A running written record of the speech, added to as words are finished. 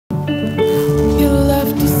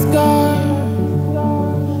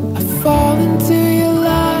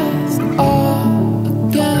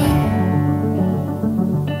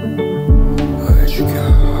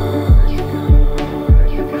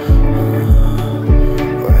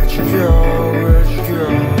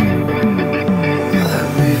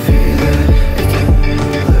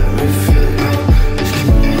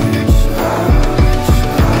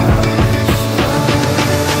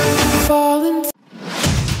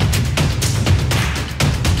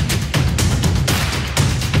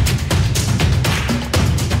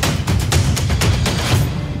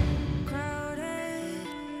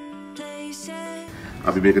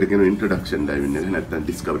මේකට කියන introduction diving එක නැත්නම්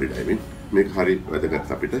ඩිස්කවරි ඩයිවින්. මේක හරි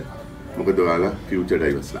වැදගත් අපිට. මොකද ඔයාලා ෆියුචර්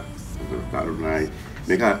ඩයිවර්ස්ලා. කරුණායි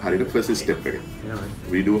මේක හරියට ෆස්ට් ස්ටෙප් එක.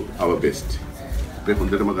 We do our best. අපි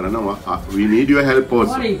හොඳටම කරනවා. We need your help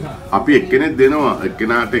also. අපි එක්කෙනෙක් දෙනවා.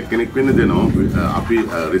 එක්කෙනාට එක්කෙනෙක් වෙන්න දෙනවා. අපි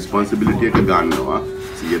responsibility එක ගන්නවා.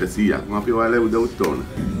 100%ක්ම අපි ඔයාලා උදව්ත් ඕන.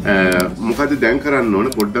 මොකද දැන් කරන්න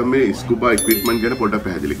ඕන පොඩ්ඩක් මේ ස්කුබා ඉක්විප්මන්ට් ගැන පොඩ්ඩක්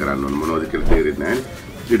පැහැදිලි කරන්න ඕන. මොනවද කියලා තේරෙන්නේ නැහැ.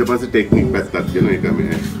 ඊට පස්සේ ටෙක්නික් පැත්තක් ගැන ඒක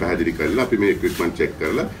මේ පැහැදිලි කරලා අපි මේ ඉක්විප්මන්ට් චෙක්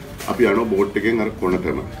කරලා අපි යනවා බෝට් එකෙන් අර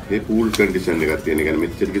කොනටම. මේ පූල් කන්ඩිෂන් එකක් තියෙන. ඒ කියන්නේ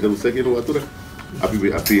මෙච්චර කිද උස කියන වතුර.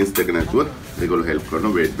 අපි අපියන්ස් එක නැතුව ඒගොල්ලෝ හෙල්ප්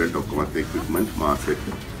කරනවා වේට් බෙල්ට් ඔක්කොම ඉක්විප්මන්ට් මාස් එක.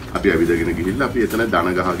 අපි ඇවිදගෙන ගිහිල්ලා අපි එතන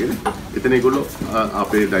දන ගහගෙන එතන ඒගොල්ලෝ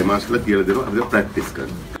අපේ ඩයිමාස්ටර්ලා කියලා දෙනවා අපිට ප්‍රැක්ටිස්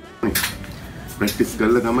කරන්න. ප්‍රැක්ටිස්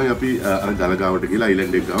කරලා තමයි අපි අර ගලගාවට ගිහලා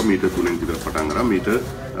අයිලන්ඩ් එක ගාව මීටර් 3න් විතර පටන් අරන් මීටර්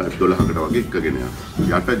 12කට වගේ එකගෙන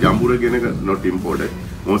යනවා. යට ජම්බුර කියන එක not imported.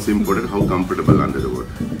 most important how comfortable under the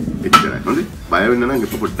water. එච්චරයි. හොඳයි. බය වෙන්න නම්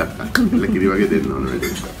එක පොඩ්ඩක් අක්කල කිරි වගේ දෙන්න ඕන නේද?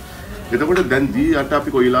 එතකොට දැන් දී යට අපි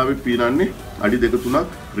කොයිලාවෙ පීනන්නේ අඩි 2-3ක්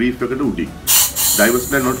රීෆ් එකට උඩින්. Divers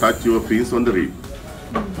will not touch your fins on the reef.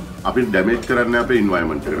 අපි ඩැමේජ් කරන්නේ අපේ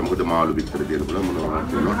එන්වයරන්මන්ට් එකට. මොකද මාළු පිටතට දෙන පුළුවන් මොනවා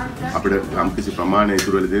කරනවා. අපිට යම් කිසි ප්‍රමාණයක්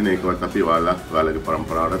ඉතුරු වෙලා දෙන ඒකවත් අපි ඔයාලගේ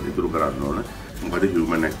પરම්පරාවට ඉතුරු කරන්න ඕන. මොකද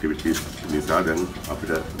human activities නිසා දැන්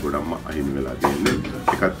අපිට ගොඩක්ම අහිමි වෙලා තියෙන්නේ.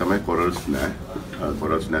 එකක් තමයි corals නෑ.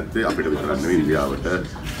 corals නැත්තේ අපිට විතරක් නෙවෙයි ඉන්දියාවට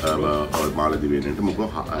මාලදිවයිනට මොකද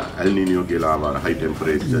El Niño කියලා ආවර high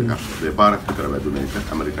temperature එකක් දෙපාරක් විතර වැදුන එක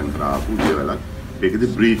ඇමරිකන් කරාපු දේවලක්. ඒකෙදි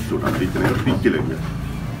බ්‍රීච් උනා. ඉතින් ඒක පිච්චිලෙන්නේ.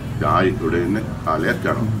 ආයි උඩ එන්න කාලයක්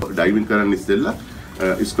යනවා. ඩයිවිං කරන්න ඉස්සෙල්ලා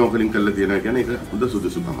ස්නෝකලින් කරලා තියෙනවා කියන්නේ ඒක හොඳ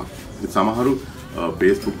සුදුසුකමක්. සමහරු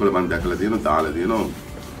Facebook වල මම දැකලා තියෙනවා දාලා තියෙනවා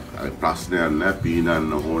ප්‍රශ්නයක් නැහැ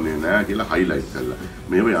පීනන්න ඕනේ නැහැ කියලා highlight කරලා.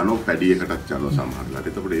 මේව යනවා පැඩි එකටත් යනවා සමහරලාට.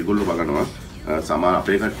 එතකොට ඒගොල්ලෝ බලනවා සමහර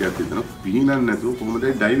අපේ කට්ටියක් හිතනවා පීනන්න නැතුව කොහොමද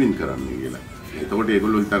ඩයිවිං කරන්නේ කියලා. එතකොට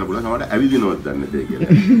ඒගොල්ලෝ හිතන්න පුළුවන් සමහරට ඇවිදිනවද දන්නේ නැහැ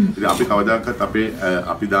කියලා. ඉතින් අපි කවදාකවත්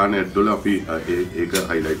අපි දාන ඇඩ් වල අපි ඒක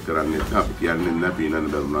highlight කරන්නේ නැහැ. අපි කියන්නේ නැහැ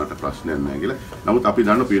පීනන්න බැරුණාට ප්‍රශ්නයක් නැහැ කියලා. නමුත් අපි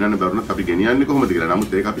දන්නවා පීනන්න බැරුණත් අපි ගෙනියන්නේ කොහොමද කියලා.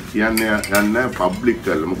 නමුත් ඒක අපි කියන්නේ යන්නේ public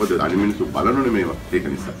කරලා. මොකද අනිත් මිනිස්සු බලනෝනේ මේවා. ඒක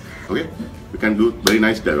නිසා. Okay? We can do very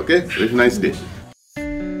nice dive, okay? Very nice day.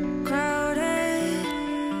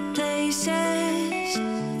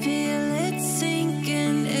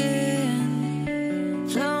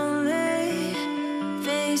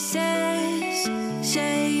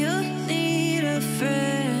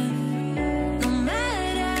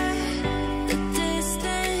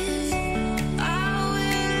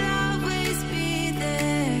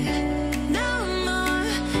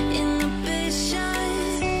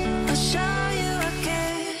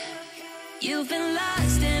 You've been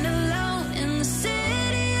lost and alone in the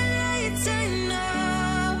city lights, I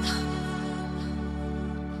know.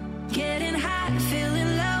 Getting high,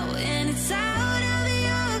 feeling low, and it's out of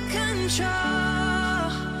your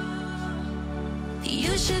control.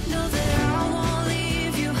 You should know that I won't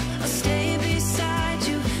leave you. I'll stay beside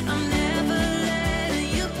you. I'm never letting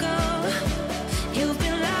you go. You've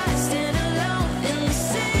been lost and alone in the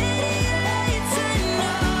city lights, I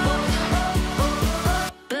know.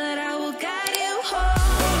 But I will guide you home.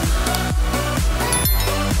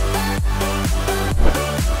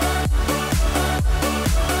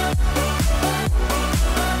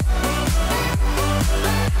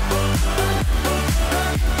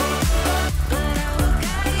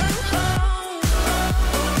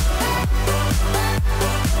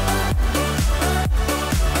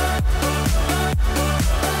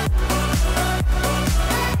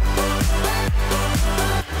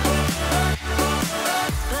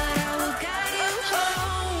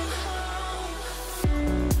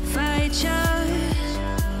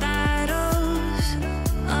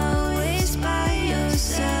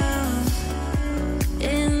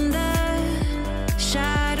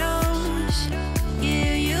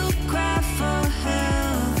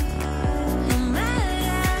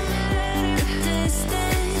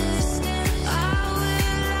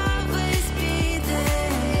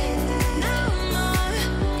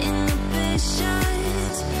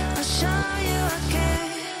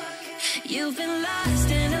 You've been lost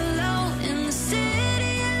and alone in the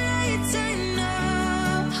city lights, I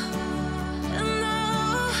know. I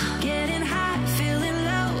know. Getting high, feeling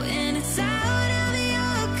low, and it's out of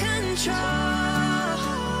your control.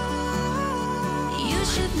 You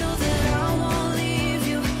should know that I won't leave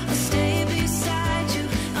you. I'll stay beside you.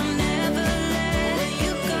 I'm never letting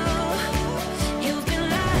you go. You've been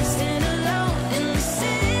lost and alone in the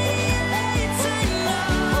city lights, I know.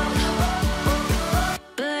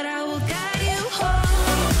 But I will guide you home.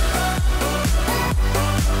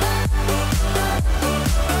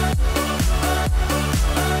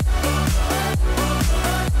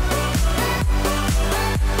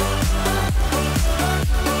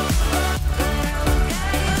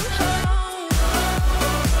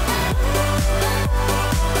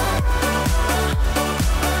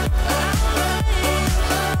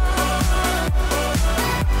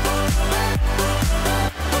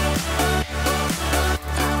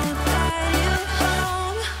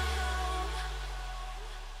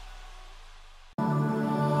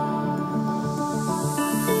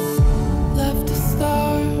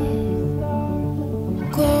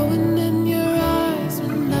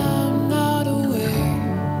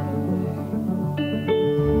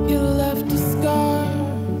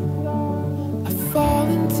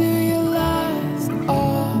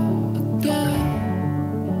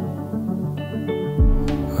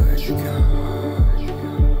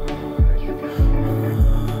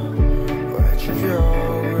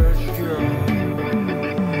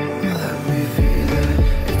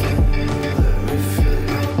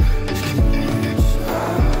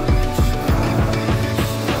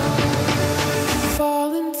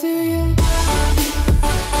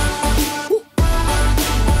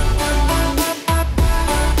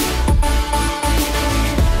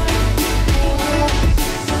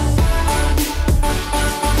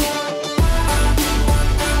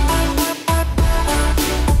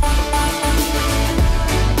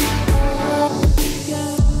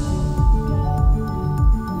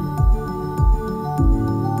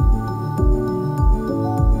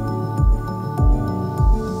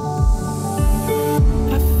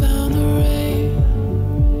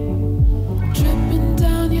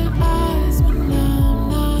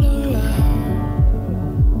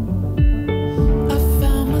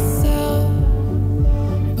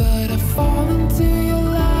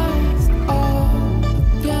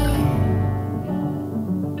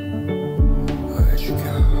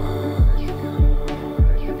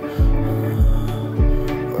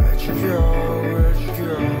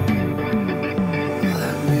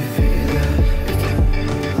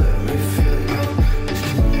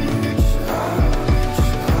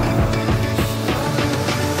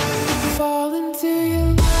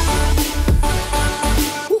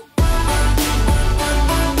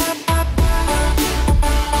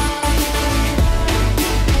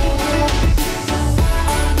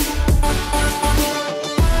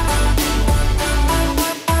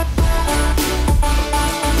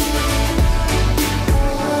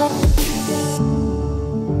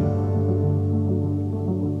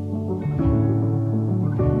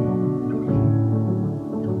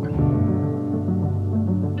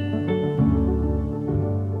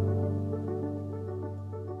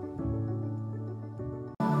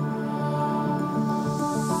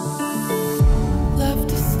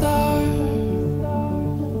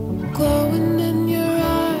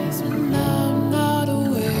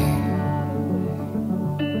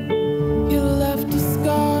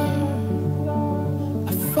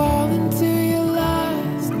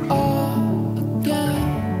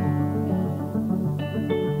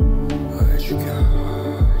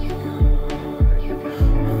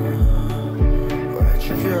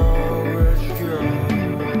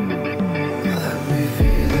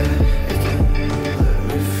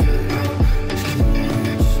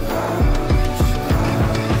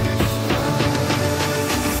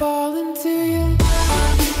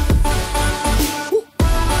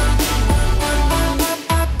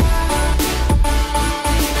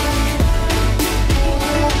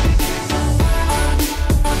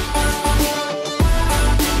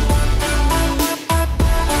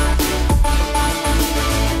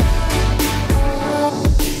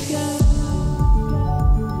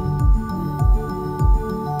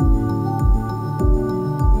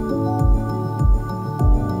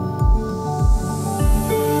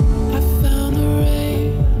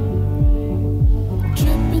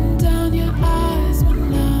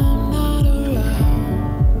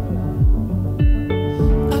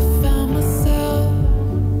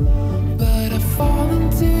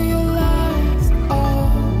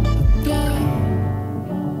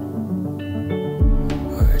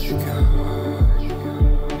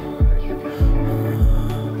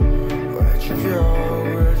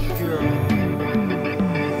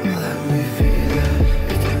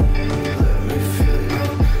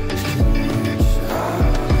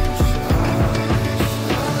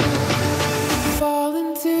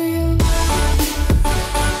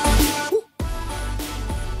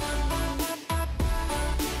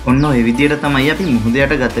 ඔන්න ඔය විදිහට තමයි අපි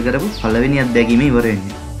මුහුදයට ගත කරපු පළවෙනි අත්දැකීම ඉවර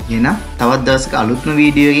වෙන්නේ. එහෙනම් තවත් දවසක අලුත්ම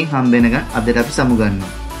වීඩියෝ එකකින් හම්බ වෙනකන් අදට අපි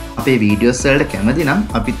සමුගන්නවා. අපේ වීඩියෝස් වලට කැමති නම්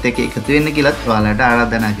අපිත් එක්ක එකතු වෙන්න කියලාත් ඔයාලට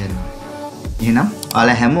ආරාධනා කරනවා. එහෙනම්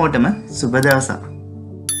ඔයාලා හැමෝටම සුබ දවසක්.